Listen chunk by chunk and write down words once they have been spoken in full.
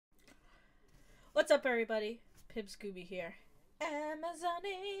What's up, everybody? Pib Scooby here, Amazon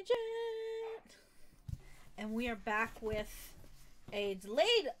agent, and we are back with a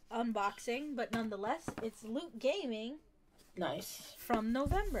delayed unboxing, but nonetheless, it's Lootgaming. Nice. From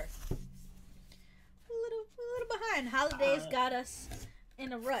November. A little behind. Holidays got us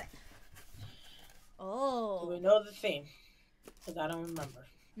in a rut. Oh. Do we know the theme? Because I don't remember.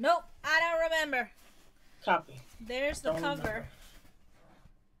 Nope, I don't remember. Copy. There's the cover. Remember.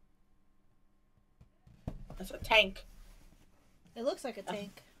 That's a tank. It looks like a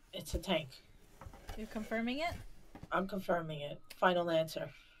tank. It's a tank. You're confirming it? I'm confirming it. Final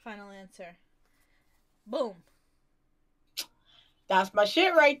answer. Final answer. Boom. That's my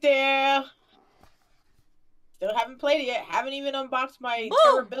shit right there. Still haven't played it yet. Haven't even unboxed my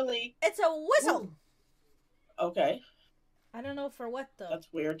Terror Billy. It's a whistle. Ooh. Okay. I don't know for what though.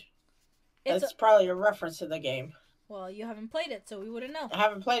 That's weird. That's probably a reference to the game. Well, you haven't played it, so we wouldn't know. I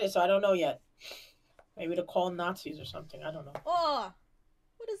haven't played it, so I don't know yet. Maybe to call Nazis or something. I don't know. Oh,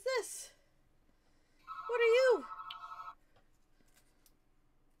 what is this? What are you?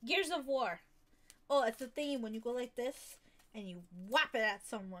 Gears of War. Oh, it's a thing when you go like this and you whap it at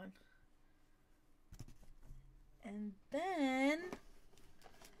someone. And then,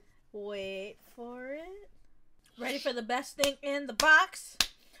 wait for it. Ready for the best thing in the box?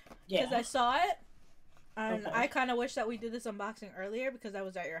 Yeah. Because I saw it. And Okay. I kind of wish that we did this unboxing earlier because I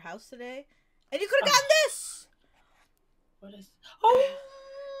was at your house today. And you could have gotten this! What is... Oh!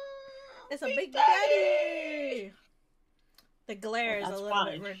 It's a Big Daddy! The glare is a little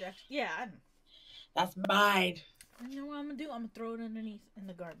bit rejection. Yeah, I know. That's mine. You know what I'm going to do? I'm going to throw it underneath in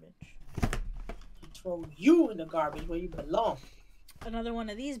the garbage. Throw you in the garbage where you belong. Another one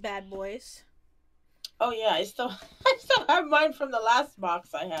of these bad boys. Oh yeah, I still have mine from the last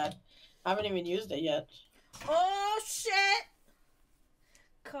box I had. I haven't even used it yet. Oh shit!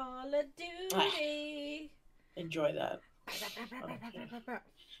 Call of Duty. Enjoy that. Okay.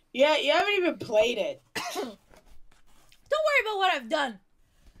 Yeah, you haven't even played it. Don't worry about what I've done.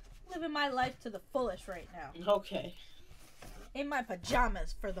 Living my life to the fullest right now. Okay. In my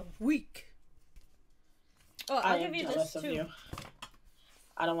pajamas for the week. Oh, I'll give you this too. You.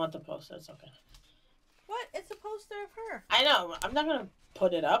 I don't want the poster. It's okay. What? It's a poster of her. I know. I'm not gonna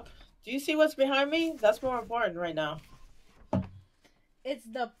put it up. Do you see what's behind me? That's more important right now. It's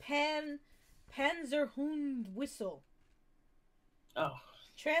the Panzerhund whistle. Oh.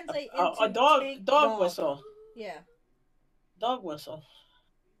 Translate into a dog whistle. Yeah. Dog whistle.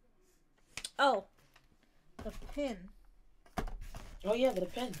 Oh. The pin. Oh yeah, the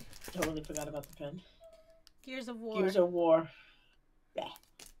pin. Totally forgot about the pin. Gears of War. Gears of War. Yeah.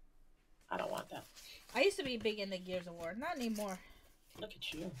 I don't want that. I used to be big into Gears of War. Not anymore. Look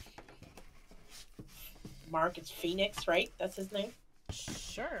at you. Mark, it's Phoenix, right? That's his name?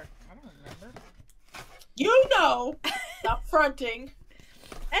 Sure. I don't remember. You know! Stop fronting.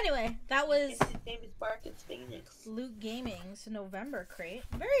 Anyway, that was... His name is Mark, it's Phoenix. Lootgaming's November crate.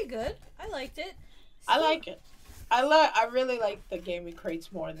 Very good. I liked it. I like it. I really like the gaming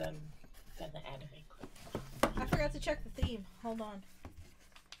crates more than the anime crate. I forgot to check the theme. Hold on.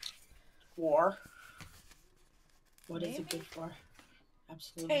 War. What is it good for?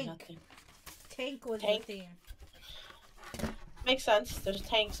 Absolutely nothing. Tank was the theme. Makes sense. There's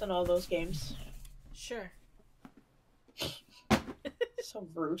tanks in all those games. Sure. So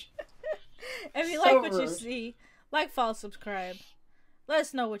rude. If you like what you see, like, follow, subscribe. Let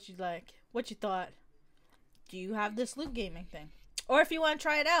us know what you like, what you thought. Do you have this Lootgaming thing? Or if you want to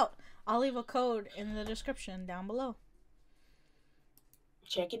try it out, I'll leave a code in the description down below.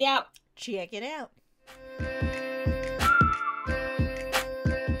 Check it out. Check it out.